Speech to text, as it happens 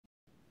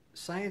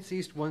Science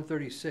East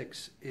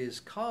 136 is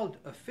called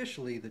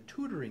officially the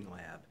tutoring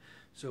lab.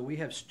 So we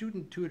have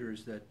student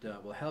tutors that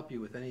will help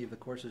you with any of the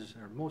courses,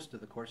 or most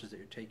of the courses that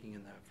you're taking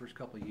in the first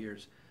couple of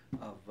years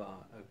of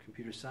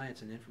computer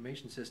science and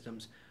information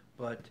systems.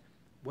 But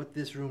what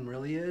this room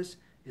really is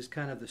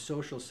kind of the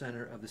social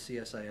center of the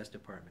CSIS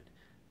department.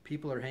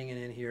 People are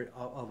hanging in here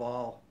of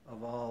all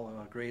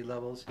grade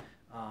levels,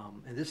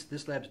 and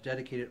this lab's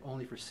dedicated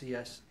only for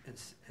CS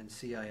and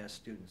CIS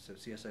students, so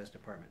CSIS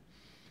department.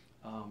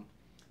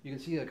 You can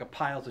see like a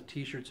piles of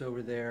T-shirts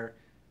over there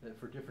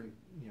for different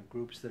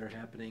groups that are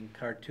happening,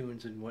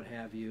 cartoons and what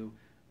have you.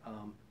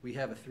 We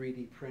have a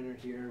 3D printer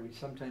here. We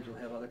sometimes will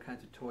have other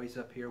kinds of toys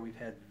up here. We've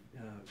had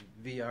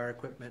VR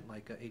equipment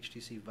like a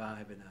HTC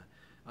Vive and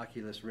a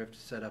Oculus Rift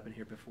set up in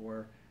here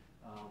before.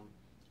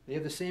 They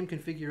have the same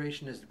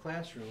configuration as the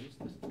classrooms.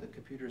 The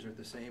computers are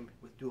the same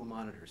with dual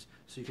monitors.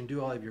 So you can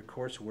do all of your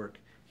coursework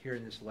here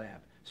in this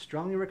lab.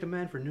 Strongly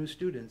recommend for new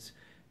students,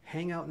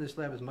 hang out in this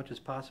lab as much as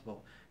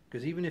possible.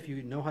 Because even if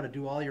you know how to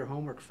do all your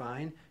homework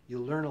fine,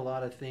 you'll learn a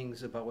lot of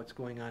things about what's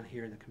going on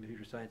here in the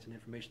Computer Science and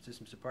Information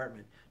Systems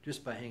Department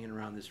just by hanging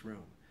around this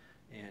room.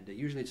 And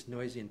usually it's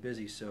noisy and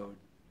busy, so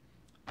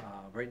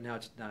right now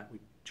it's not. We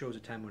chose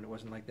a time when it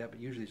wasn't like that, but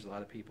usually there's a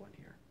lot of people in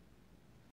here.